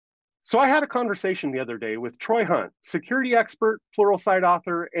So I had a conversation the other day with Troy Hunt, security expert, Pluralsight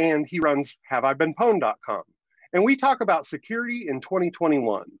author, and he runs HaveIBeenPwned.com. And we talk about security in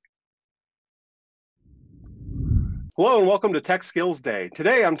 2021. Hello and welcome to Tech Skills Day.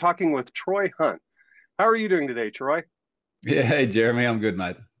 Today I'm talking with Troy Hunt. How are you doing today, Troy? Yeah, hey, Jeremy, I'm good,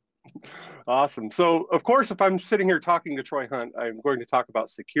 mate. Awesome. So, of course, if I'm sitting here talking to Troy Hunt, I'm going to talk about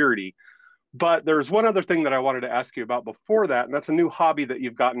security. But there's one other thing that I wanted to ask you about before that, and that's a new hobby that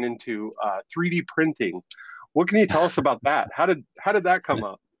you've gotten into, 3D printing. What can you tell us about that? How did that come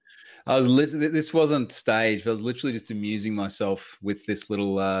up? This wasn't staged. I was literally just amusing myself with this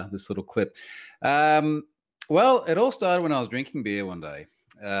little clip. Well, it all started when I was drinking beer one day.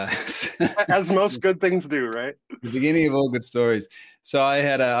 As most good things do, right? The beginning of all good stories. So I'd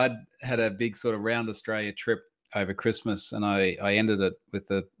had a big sort of round Australia trip over Christmas, and I ended it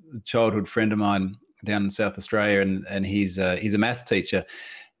with a childhood friend of mine down in South Australia, and he's a maths teacher,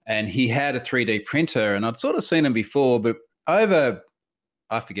 and he had a 3D printer, and I'd sort of seen him before, but over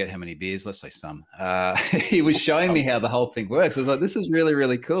I forget how many beers, let's say some. He was showing me how the whole thing works. I was like, this is really,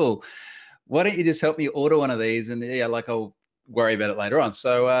 really cool. Why don't you just help me order one of these? And yeah, like I'll worry about it later on.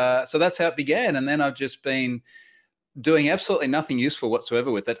 So that's how it began. And then I've just been doing absolutely nothing useful whatsoever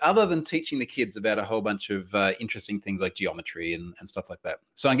with it, other than teaching the kids about a whole bunch of interesting things like geometry and stuff like that.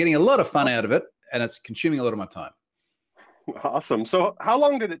 So I'm getting a lot of fun out of it, and it's consuming a lot of my time. Awesome. So how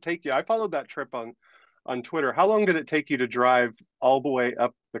long did it take you? I followed that trip on Twitter. How long did it take you to drive all the way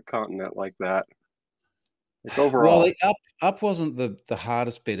up the continent like that? Like overall? Well, the up wasn't the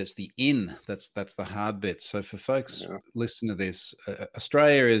hardest bit. It's the in that's the hard bit. So for folks listening to this,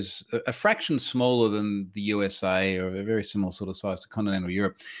 Australia is a fraction smaller than the USA, or a very similar sort of size to continental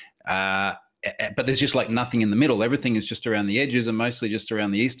Europe. But there's just like nothing in the middle. Everything is just around the edges, and mostly just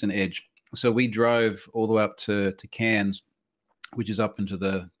around the eastern edge. So we drove all the way up to Cairns, which is up into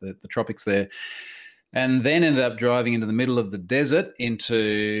the tropics there. And then ended up driving into the middle of the desert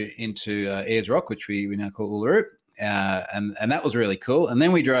into Ayers Rock, which we now call Uluru, and that was really cool. And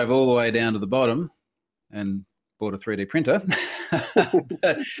then we drove all the way down to the bottom and bought a 3D printer.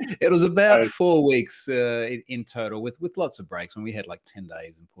 It was about 4 weeks in total, with lots of breaks. When we had like 10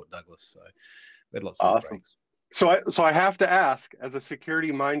 days in Port Douglas, so we had lots of breaks. So I have to ask, as a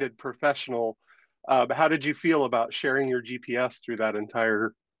security-minded professional, how did you feel about sharing your GPS through that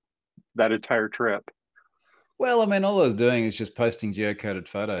entire trip? Well, I mean, all I was doing is just posting geocoded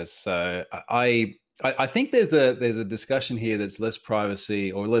photos. So I think there's a discussion here that's less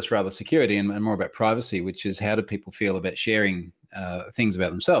privacy, or less rather security, and more about privacy, which is how do people feel about sharing things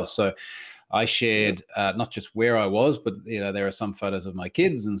about themselves. So I shared not just where I was, but there are some photos of my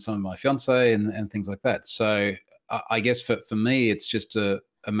kids and some of my fiance and things like that. So I guess for me, it's just a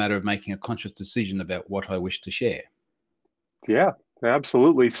matter of making a conscious decision about what I wish to share. Yeah.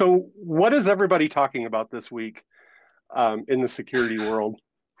 Absolutely. So what is everybody talking about this week in the security world?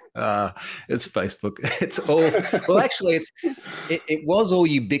 It's Facebook. It's all, well, actually, it was all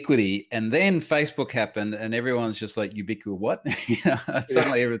Ubiquity, and then Facebook happened, and everyone's just like, Ubiquity what?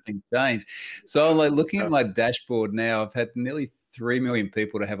 Suddenly everything changed. So I'm like looking at my dashboard now. I've had nearly 3 million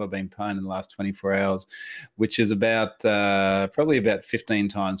people to have I been pwned in the last 24 hours, which is about probably about 15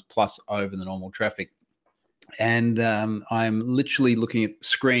 times plus over the normal traffic. And I'm literally looking at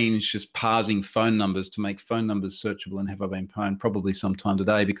screens, just parsing phone numbers to make phone numbers searchable and have I been pwned probably sometime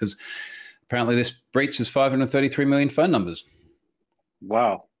today, because apparently this breach is 533 million phone numbers.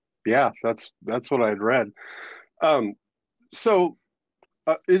 Wow. Yeah, that's what I'd read. So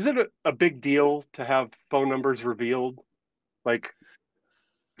is it a big deal to have phone numbers revealed? Like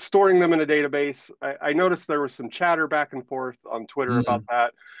storing them in a database? I noticed there was some chatter back and forth on Twitter about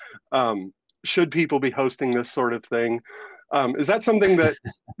that. Should people be hosting this sort of thing? Is that something that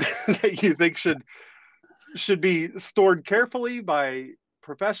that you think should be stored carefully by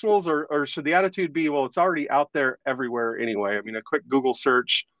professionals, or should the attitude be, well, it's already out there everywhere anyway? I mean, a quick Google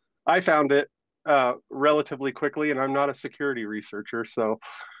search, I found it relatively quickly, and I'm not a security researcher, so.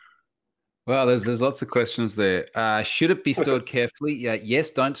 Well, there's lots of questions there. Should it be stored carefully? Yeah, yes,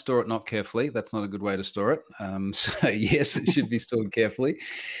 don't store it not carefully. That's not a good way to store it. So yes, it should be stored carefully.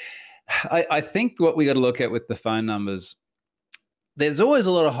 I think what we got to look at with the phone numbers, there's always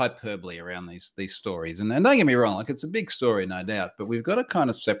a lot of hyperbole around these stories. And don't get me wrong, like it's a big story, no doubt, but we've got to kind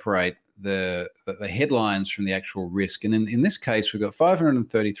of separate the headlines from the actual risk. And in this case, we've got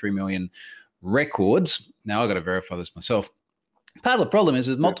 533 million records. Now I've got to verify this myself. Part of the problem is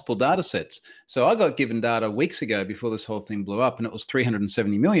there's multiple data sets. So I got given data weeks ago before this whole thing blew up, and it was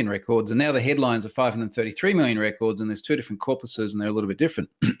 370 million records. And now the headlines are 533 million records, and there's two different corpuses, and they're a little bit different.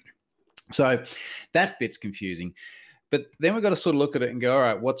 So that bit's confusing. But then we've got to sort of look at it and go, all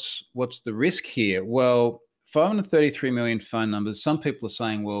right, what's the risk here? Well, 533 million phone numbers. Some people are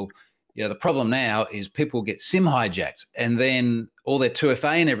saying, well, the problem now is people get SIM hijacked and then all their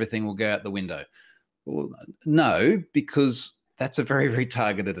 2FA and everything will go out the window. Well, no, because that's a very, very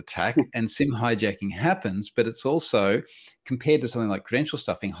targeted attack and SIM hijacking happens, but it's also, compared to something like credential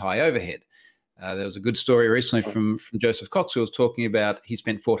stuffing, high overhead. There was a good story recently from Joseph Cox, who was talking about he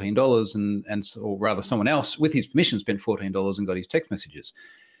spent $14 or rather someone else with his permission spent $14 and got his text messages.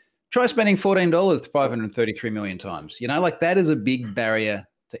 Try spending $14 533 million times. Like that is a big barrier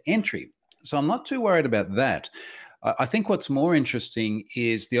to entry. So I'm not too worried about that. I think what's more interesting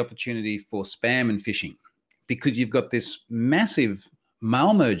is the opportunity for spam and phishing, because you've got this massive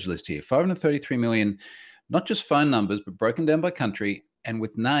mail merge list here, 533 million, not just phone numbers, but broken down by country and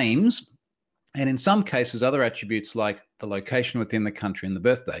with names. And in some cases, other attributes like the location within the country and the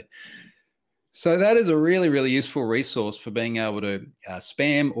birth date. So that is a really, really useful resource for being able to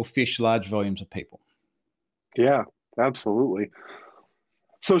spam or phish large volumes of people. Yeah, absolutely.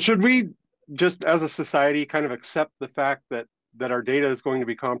 So should we just as a society kind of accept the fact that our data is going to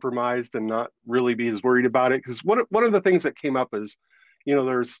be compromised and not really be as worried about it? Because one of the things that came up is,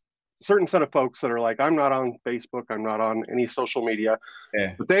 there's a certain set of folks that are like, I'm not on Facebook, I'm not on any social media.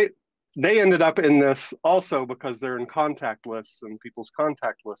 Yeah. But they ended up in this also because they're in contact lists and people's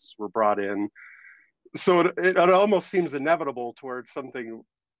contact lists were brought in. So it almost seems inevitable towards something.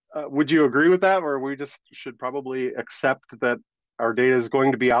 Would you agree with that? Or we just should probably accept that our data is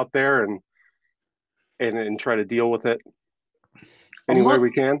going to be out there and try to deal with it any way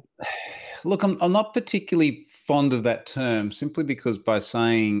we can? Look, I'm not particularly fond of that term, simply because by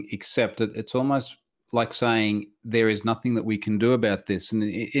saying accept it, it's almost like saying there is nothing that we can do about this. And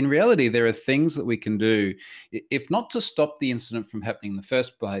in reality, there are things that we can do, if not to stop the incident from happening in the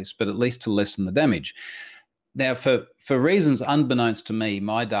first place, but at least to lessen the damage. Now, for reasons unbeknownst to me,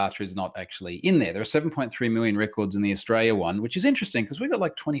 my data is not actually in there. There are 7.3 million records in the Australia one, which is interesting because we've got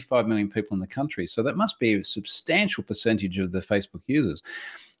like 25 million people in the country. So that must be a substantial percentage of the Facebook users.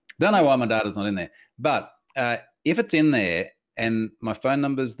 Don't know why my data's not in there. But if it's in there, and my phone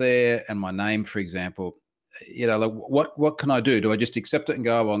number's there and my name, for example, like what can I do? Do I just accept it and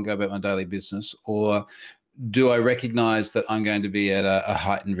go, well, and go about my daily business? Or do I recognize that I'm going to be at a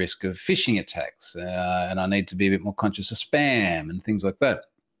heightened risk of phishing attacks and I need to be a bit more conscious of spam and things like that?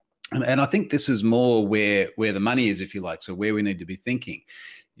 And I think this is more where the money is, if you like, so where we need to be thinking.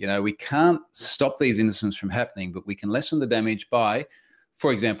 We can't stop these incidents from happening, but we can lessen the damage by,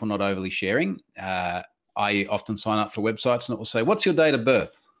 for example, not overly sharing. I often sign up for websites and it will say, what's your date of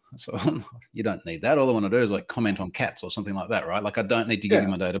birth? So you don't need that. All I want to do is like comment on cats or something like that, right? Like I don't need to give you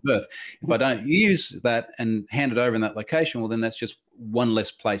my date of birth. If I don't use that and hand it over in that location, well, then that's just one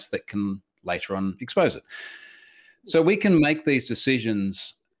less place that can later on expose it. So we can make these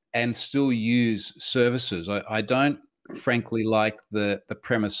decisions and still use services. I don't frankly like the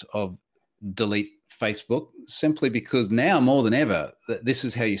premise of delete Facebook, simply because now more than ever, this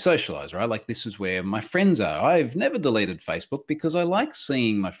is how you socialize, right? Like this is where my friends are. I've never deleted Facebook because I like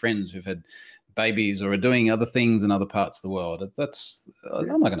seeing my friends who've had babies or are doing other things in other parts of the world.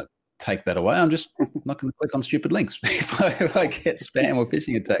 I'm not going to take that away. I'm just not going to click on stupid links if I get spam or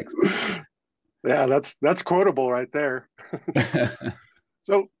phishing attacks. Yeah, that's quotable right there.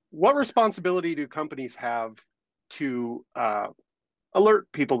 So what responsibility do companies have to alert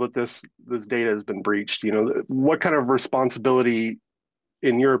people that this data has been breached? What kind of responsibility,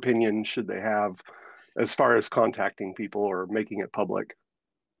 in your opinion, should they have as far as contacting people or making it public?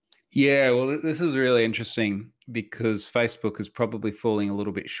 Yeah, well, this is really interesting because Facebook is probably falling a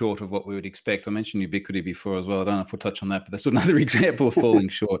little bit short of what we would expect. I mentioned Ubiquity before as well. I don't know if we'll touch on that, but that's another example of falling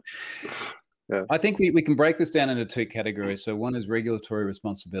short. Yeah. I think we can break this down into two categories. So one is regulatory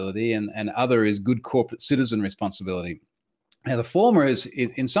responsibility and other is good corporate citizen responsibility. Now, the former is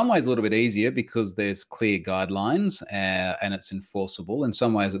in some ways a little bit easier because there's clear guidelines and it's enforceable. In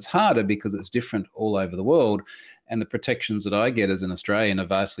some ways, it's harder because it's different all over the world. And the protections that I get as an Australian are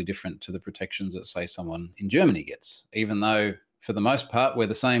vastly different to the protections that, say, someone in Germany gets, even though, for the most part, we're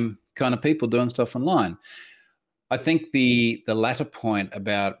the same kind of people doing stuff online. I think the latter point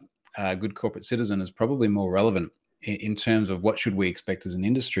about good corporate citizen is probably more relevant in terms of what should we expect as an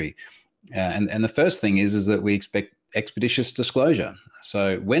industry. And the first thing is that we expect expeditious disclosure.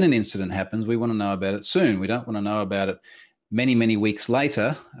 So when an incident happens, we want to know about it soon. We don't want to know about it many, many weeks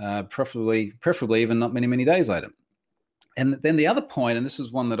later, preferably even not many, many days later. And then the other point, and this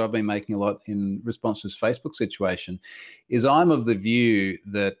is one that I've been making a lot in response to this Facebook situation, is I'm of the view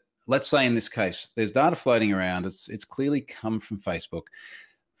that, let's say in this case, there's data floating around. It's clearly come from Facebook.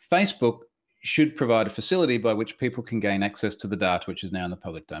 Facebook should provide a facility by which people can gain access to the data, which is now in the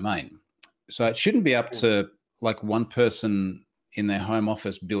public domain. So it shouldn't be up to like one person in their home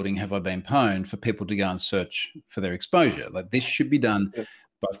office building Have I Been Pwned for people to go and search for their exposure. Like this should be done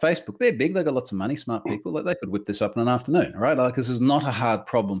by Facebook. They're big, they've got lots of money, smart people. Like they could whip this up in an afternoon, right? Like this is not a hard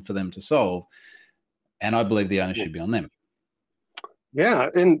problem for them to solve. And I believe the onus should be on them. Yeah.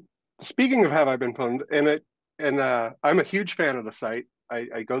 And speaking of Have I Been Pwned, I'm a huge fan of the site.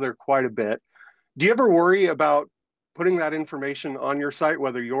 I go there quite a bit. Do you ever worry about putting that information on your site,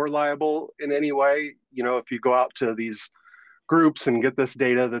 whether you're liable in any way? You know, if you go out to these groups and get this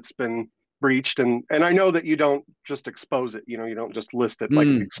data that's been breached, and I know that you don't just expose it, you know, you don't just list it like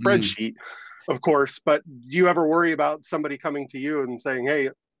a big spreadsheet, of course, but do you ever worry about somebody coming to you and saying, hey,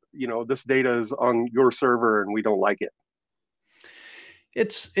 you know, this data is on your server and we don't like it?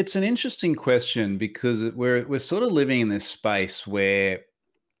 It's an interesting question because we're sort of living in this space where,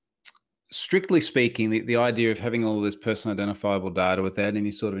 strictly speaking, the idea of having all of this personal identifiable data without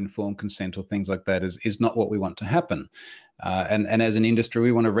any sort of informed consent or things like that is not what we want to happen. And as an industry,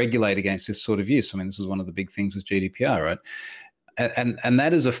 we want to regulate against this sort of use. I mean, this is one of the big things with GDPR, right? And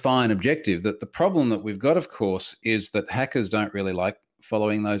that is a fine objective. That the problem that we've got, of course, is that hackers don't really like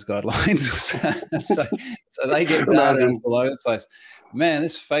following those guidelines. so they get data all over the place. Man,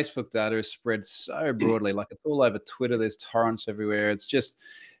 this Facebook data is spread so broadly. Like it's all over Twitter. There's torrents everywhere. It's just,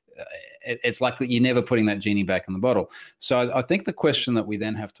 it's like you're never putting that genie back in the bottle. So I think the question that we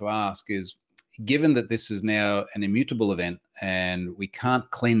then have to ask is, given that this is now an immutable event and we can't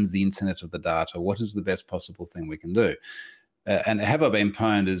cleanse the internet of the data, what is the best possible thing we can do? And Have I Been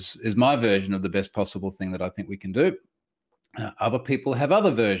Pwned is my version of the best possible thing that I think we can do. Other people have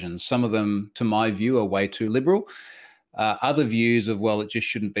other versions. Some of them, to my view, are way too liberal. Other views of, well, it just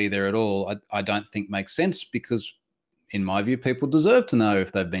shouldn't be there at all, I don't think makes sense because, in my view, people deserve to know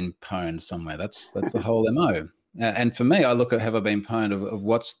if they've been pwned somewhere. That's the whole MO. And for me, I look at Have I Been Pwned of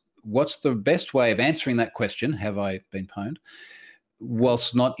what's the best way of answering that question, have I been pwned,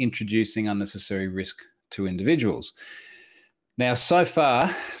 whilst not introducing unnecessary risk to individuals. Now, so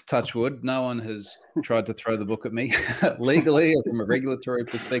far, touch wood, no one has tried to throw the book at me legally or from a regulatory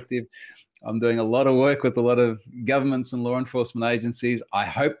perspective. I'm doing a lot of work with a lot of governments and law enforcement agencies. I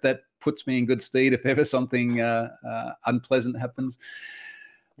hope that puts me in good stead if ever something unpleasant happens.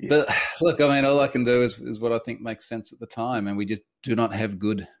 Yeah. But look, I mean, all I can do is what I think makes sense at the time. And we just do not have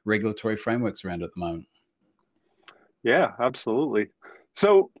good regulatory frameworks around at the moment. Yeah, absolutely.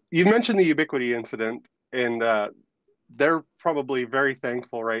 So you mentioned the Ubiquity incident, and they're probably very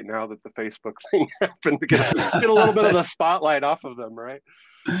thankful right now that the Facebook thing happened to get a little bit of the spotlight off of them, right?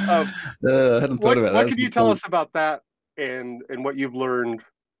 I hadn't thought about that. What can you tell us about that and what you've learned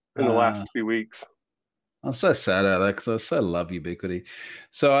in the last few weeks? I'm so sad about that because I so love Ubiquity.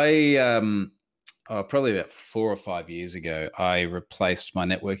 So I, probably about 4 or 5 years ago, I replaced my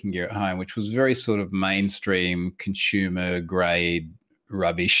networking gear at home, which was very sort of mainstream consumer grade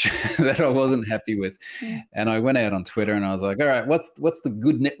rubbish that I wasn't happy with. And I went out on Twitter and I was like, all right, what's the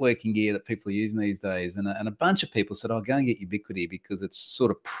good networking gear that people are using these days? And a bunch of people said, oh, go and get Ubiquity because it's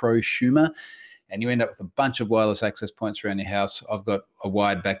sort of prosumer and you end up with a bunch of wireless access points around your house. I've got a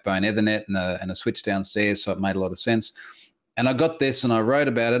wide backbone Ethernet and a switch downstairs, so it made a lot of sense. And I got this and I wrote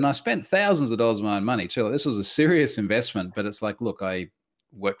about it and I spent thousands of dollars of my own money too. This was a serious investment, but it's like, look, I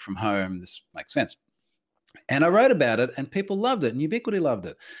work from home. This makes sense. And I wrote about it and people loved it and Ubiquity loved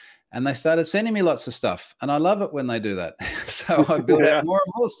it. And they started sending me lots of stuff. And I love it when they do that. So I built out more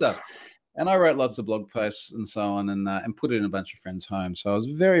and more stuff. And I wrote lots of blog posts and so on and put it in a bunch of friends' homes. So I was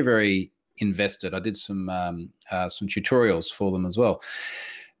very, very invested. I did some tutorials for them as well.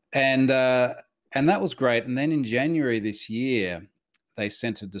 And that was great. And then in January this year, they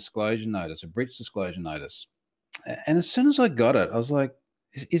sent a disclosure notice, a breach disclosure notice. And as soon as I got it, I was like,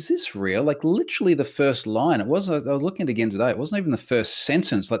 is this real? Like literally the first line. I was looking at it again today. It wasn't even the first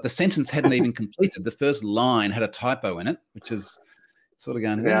sentence. Like the sentence hadn't even completed. The first line had a typo in it, which is sort of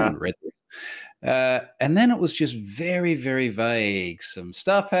going, has anyone read this? And then it was just very, very vague. Some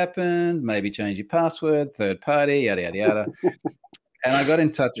stuff happened, maybe change your password, third party, yada, yada, yada. And I got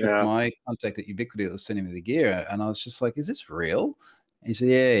in touch with my contact at Ubiquity that was sending me the gear. And I was just like, is this real? And he said,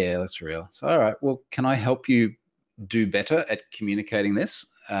 yeah, that's real. So, all right, well, can I help you do better at communicating this?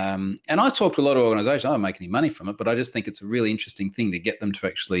 And I talk to a lot of organizations. I don't make any money from it, but I just think it's a really interesting thing to get them to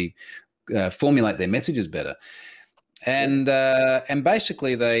actually formulate their messages better. And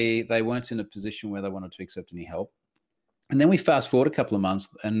basically they weren't in a position where they wanted to accept any help. And then we fast forward a couple of months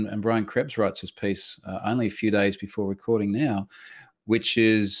and Brian Krebs writes his piece only a few days before recording now, which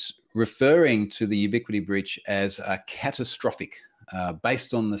is referring to the Ubiquity breach as catastrophic.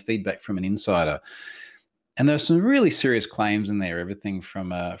 based on the feedback from an insider. And there's some really serious claims in there, everything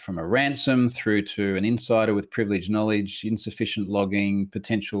from a ransom through to an insider with privileged knowledge, insufficient logging,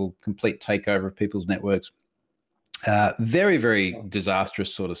 potential complete takeover of people's networks. Very, very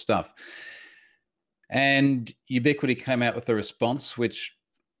disastrous sort of stuff. And Ubiquity came out with a response which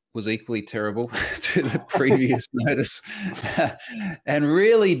was equally terrible to the previous notice, and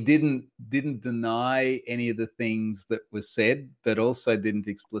really didn't deny any of the things that were said, but also didn't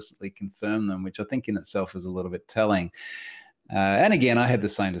explicitly confirm them, which I think in itself was a little bit telling. And again, I had the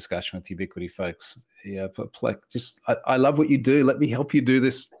same discussion with Ubiquity folks. Yeah, I love what you do. Let me help you do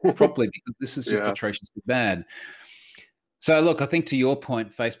this properly, because this is just atrociously bad. So look, I think to your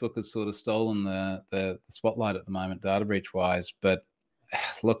point, Facebook has sort of stolen the spotlight at the moment, data breach wise, but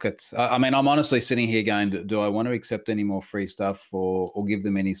look, I mean, I'm honestly sitting here going, do I want to accept any more free stuff or give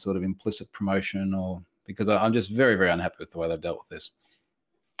them any sort of implicit promotion, or because I'm just very, very unhappy with the way they've dealt with this.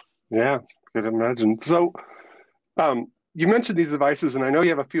 Yeah, could imagine. So you mentioned these devices, and I know you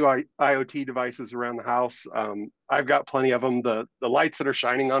have a few IoT devices around the house. I've got plenty of them. The lights that are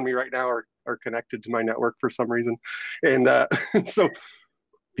shining on me right now are connected to my network for some reason. And so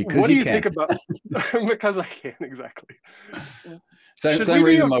because what do you think about because I can, exactly. Same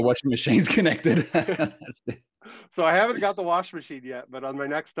reason my washing machine's connected. So I haven't got the wash machine yet, but on my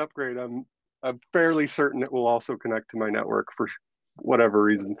next upgrade, I'm fairly certain it will also connect to my network for whatever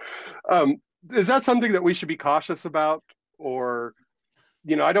reason. Is that something that we should be cautious about? Or,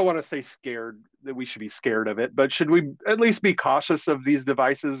 I don't want to say scared, that we should be scared of it, but should we at least be cautious of these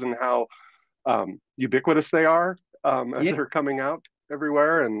devices and how ubiquitous they are as they're coming out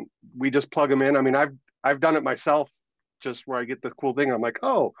everywhere, and we just plug them in? I mean, I've done it myself, just where I get the cool thing. I'm like,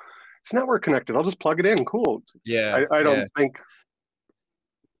 oh, it's network connected. I'll just plug it in. Cool. Yeah. I don't think.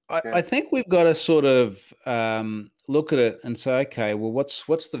 I think we've got to sort of look at it and say, okay, well,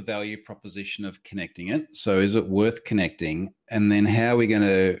 what's the value proposition of connecting it? So is it worth connecting? And then how are we going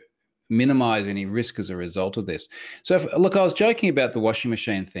to minimize any risk as a result of this? So look, I was joking about the washing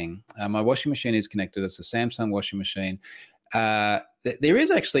machine thing. My washing machine is connected. It's a Samsung washing machine. There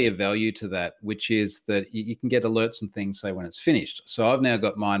is actually a value to that, which is that you can get alerts and things, say, when it's finished. So I've now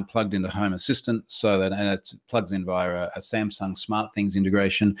got mine plugged into Home Assistant, and it plugs in via a Samsung SmartThings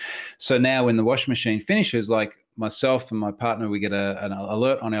integration. So now when the washing machine finishes, like myself and my partner, we get an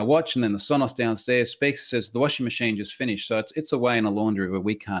alert on our watch, and then the Sonos downstairs speaks, says the washing machine just finished. So it's away in a laundry where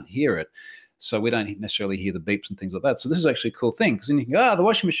we can't hear it. So we don't necessarily hear the beeps and things like that. So this is actually a cool thing, because then you can go, the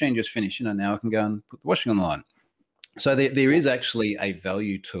washing machine just finished. Now I can go and put the washing on the line. So there is actually a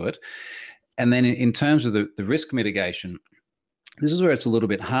value to it. And then in terms of the risk mitigation, this is where it's a little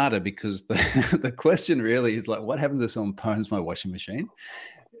bit harder, because the question really is like, what happens if someone pwns my washing machine?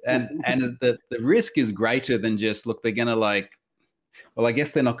 And the risk is greater than just, look, they're going to well, I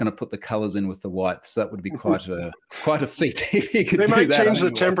guess they're not going to put the colors in with the white. So that would be quite a feat if you could do that. They might change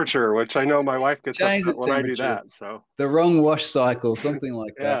the temperature, which I know my wife gets upset when I do that. So the wrong wash cycle, something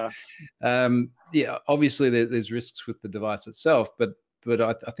like that. Yeah, obviously there's risks with the device itself, but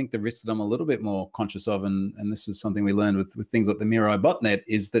I think the risk that I'm a little bit more conscious of, and this is something we learned with things like the Mirai botnet,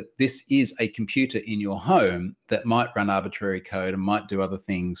 is that this is a computer in your home that might run arbitrary code and might do other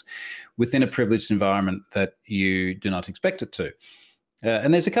things within a privileged environment that you do not expect it to.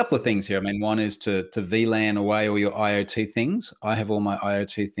 And there's a couple of things here. I mean, one is to VLAN away all your IoT things. I have all my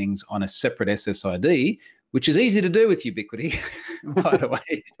IoT things on a separate SSID, which is easy to do with Ubiquity, by the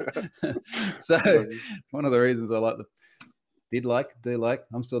way. So one of the reasons I do like,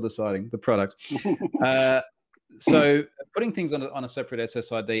 I'm still deciding, the product. So putting things on a separate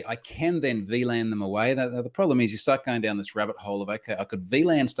SSID, I can then VLAN them away. The problem is you start going down this rabbit hole of, okay, I could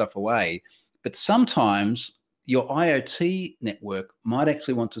VLAN stuff away, but sometimes your IoT network might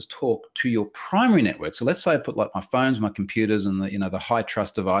actually want to talk to your primary network. So let's say I put like my phones, my computers, and the high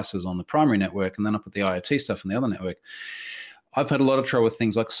trust devices on the primary network, and then I put the IoT stuff on the other network. I've had a lot of trouble with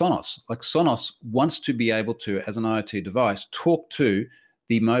things like Sonos. Like Sonos wants to be able to, as an IoT device, talk to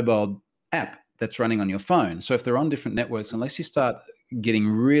the mobile app that's running on your phone. So if they're on different networks, unless you start getting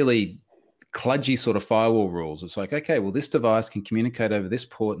really kludgy sort of firewall rules, it's like, okay, well, this device can communicate over this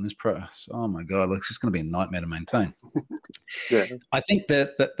port and this oh my God, it's just going to be a nightmare to maintain. Yeah. I think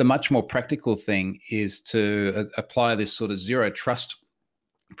that the much more practical thing is to apply this sort of zero trust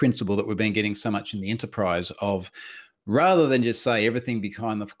principle that we've been getting so much in the enterprise of, rather than just say everything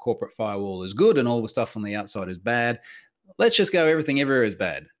behind the corporate firewall is good and all the stuff on the outside is bad, let's just go everything everywhere is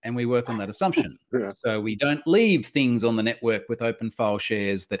bad. And we work on that assumption. Yeah. So we don't leave things on the network with open file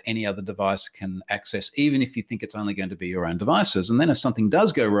shares that any other device can access, even if you think it's only going to be your own devices. And then if something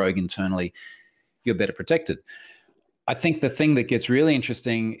does go rogue internally, you're better protected. I think the thing that gets really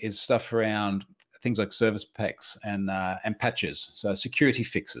interesting is stuff around things like service packs and patches, so security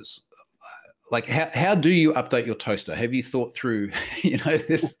fixes. Like how do you update your toaster? Have you thought through,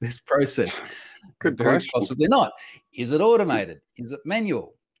 this process? Good Very question. possibly not. Is it automated? Is it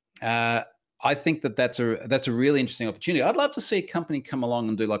manual? I think that's a really interesting opportunity. I'd love to see a company come along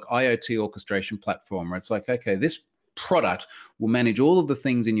and do like IoT orchestration platform where it's like, okay, this product will manage all of the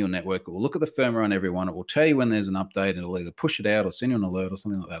things in your network. It will look at the firmware on everyone. It will tell you when there's an update, and it'll either push it out or send you an alert or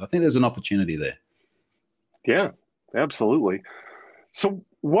something like that. I think there's an opportunity there. Yeah, absolutely. So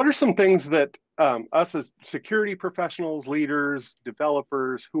what are some things that us as security professionals, leaders,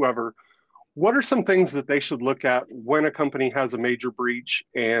 developers, whoever, what are some things that they should look at when a company has a major breach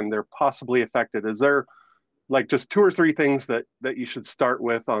and they're possibly affected? Is there like just two or three things that you should start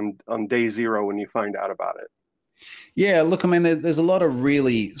with on day zero when you find out about it? Yeah, look, I mean, there's a lot of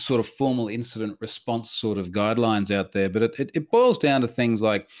really sort of formal incident response sort of guidelines out there, but it boils down to things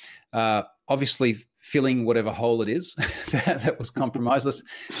like obviously filling whatever hole it is that was compromised. Let's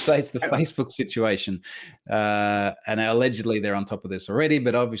say it's the Facebook situation, and allegedly they're on top of this already,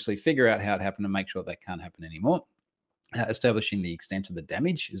 but obviously figure out how it happened and make sure that can't happen anymore. Establishing the extent of the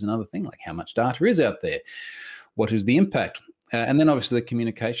damage is another thing, like how much data is out there, what is the impact, and then obviously the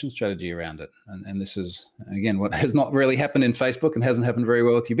communication strategy around it. And this is, again, what has not really happened in Facebook and hasn't happened very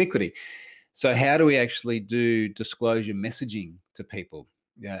well with Ubiquity. So how do we actually do disclosure messaging to people?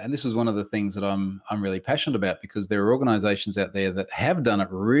 Yeah, and this is one of the things that I'm really passionate about, because there are organizations out there that have done it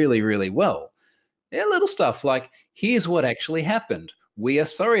really, really well. Yeah, little stuff like, here's what actually happened. We are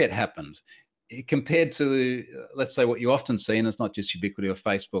sorry it happened. Compared to, let's say, what you often see, and it's not just Ubiquity or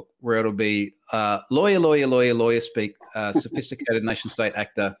Facebook, where it'll be lawyer speak, sophisticated nation state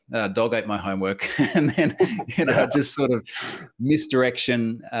actor, dog ate my homework, and then, just sort of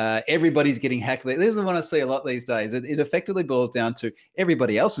misdirection. Everybody's getting hacked. This is what I see a lot these days. It effectively boils down to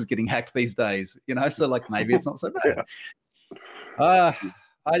everybody else is getting hacked these days, so like maybe it's not so bad.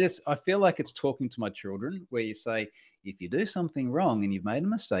 I feel like it's talking to my children, where you say, if you do something wrong and you've made a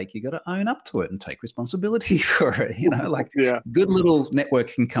mistake, you got to own up to it and take responsibility for it. Like good little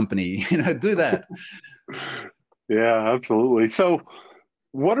networking company, do that. Yeah, absolutely. So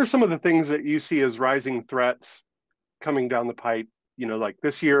what are some of the things that you see as rising threats coming down the pipe, like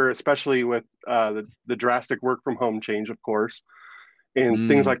this year, especially with the drastic work from home change, of course, and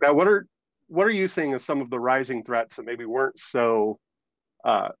things like that? What are you seeing as some of the rising threats that maybe weren't so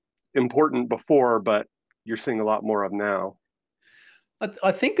important before, but you're seeing a lot more of now?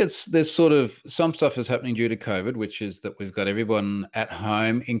 I think there's sort of some stuff that's happening due to COVID, which is that we've got everyone at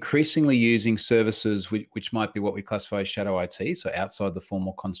home increasingly using services which might be what we classify as shadow IT, so outside the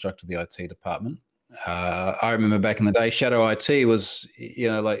formal construct of the IT department. I remember back in the day, shadow IT was,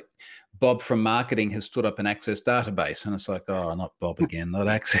 like Bob from marketing has stood up an Access database, and it's like, oh, not Bob again, not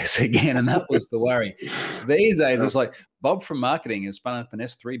Access again, and that was the worry. These days, it's like Bob from marketing has spun up an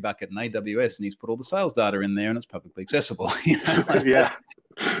S3 bucket in AWS, and he's put all the sales data in there, and it's publicly accessible.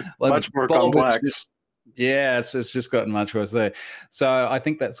 Much more complex. It's just gotten much worse there. So I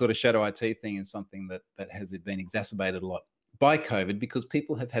think that sort of shadow IT thing is something that has been exacerbated a lot by COVID, because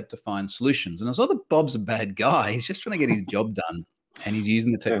people have had to find solutions. And it's not that Bob's a bad guy. He's just trying to get his job done, and he's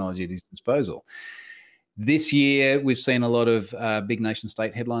using the technology at his disposal. This year, we've seen a lot of big nation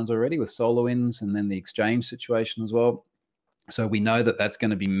state headlines already with SolarWinds, and then the exchange situation as well. So we know that that's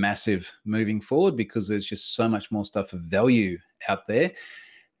going to be massive moving forward, because there's just so much more stuff of value out there.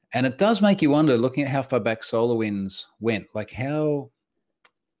 And it does make you wonder, looking at how far back SolarWinds went, like how,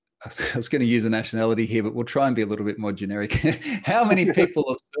 I was going to use a nationality here, but we'll try and be a little bit more generic. How many people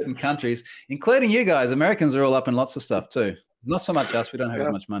of certain countries, including you guys, Americans, are all up in lots of stuff too. Not so much us, we don't have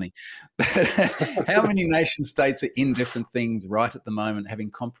as much money. But how many nation states are in different things right at the moment, having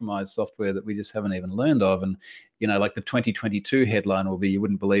compromised software that we just haven't even learned of? And, like the 2022 headline will be, you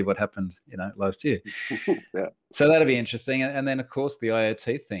wouldn't believe what happened, last year. So that'll be interesting. And then, of course, the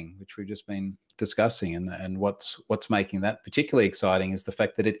IoT thing, which we've just been discussing, and what's making that particularly exciting is the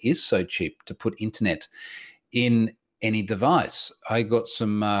fact that it is so cheap to put internet in any device. I got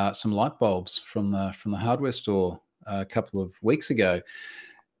some light bulbs from the hardware store a couple of weeks ago,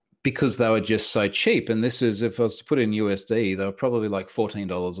 because they were just so cheap. And this is, if I was to put it in USD, they were probably like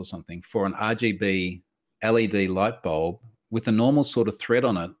 $14 or something for an RGB LED light bulb with a normal sort of thread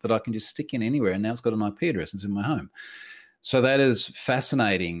on it that I can just stick in anywhere. And now it's got an IP address. It's in my home. So that is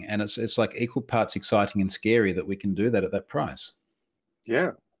fascinating. And it's like equal parts exciting and scary that we can do that at that price.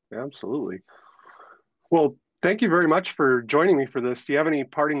 Yeah, absolutely. Well, thank you very much for joining me for this. Do you have any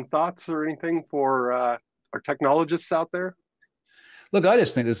parting thoughts or anything for our technologists out there? Look, I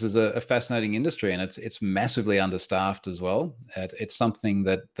just think this is a fascinating industry, and it's massively understaffed as well. It's something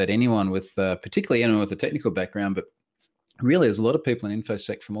that anyone with, particularly anyone with a technical background, but really there's a lot of people in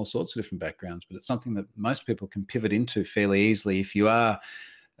InfoSec from all sorts of different backgrounds, but it's something that most people can pivot into fairly easily if you are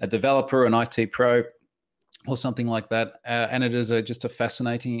a developer, an IT pro, or something like that. And it is just a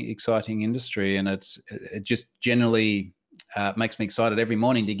fascinating, exciting industry, and it just generally makes me excited every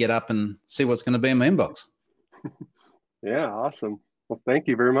morning to get up and see what's going to be in my inbox. Yeah, awesome. Well, thank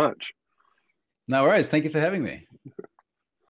you very much. No worries. Thank you for having me.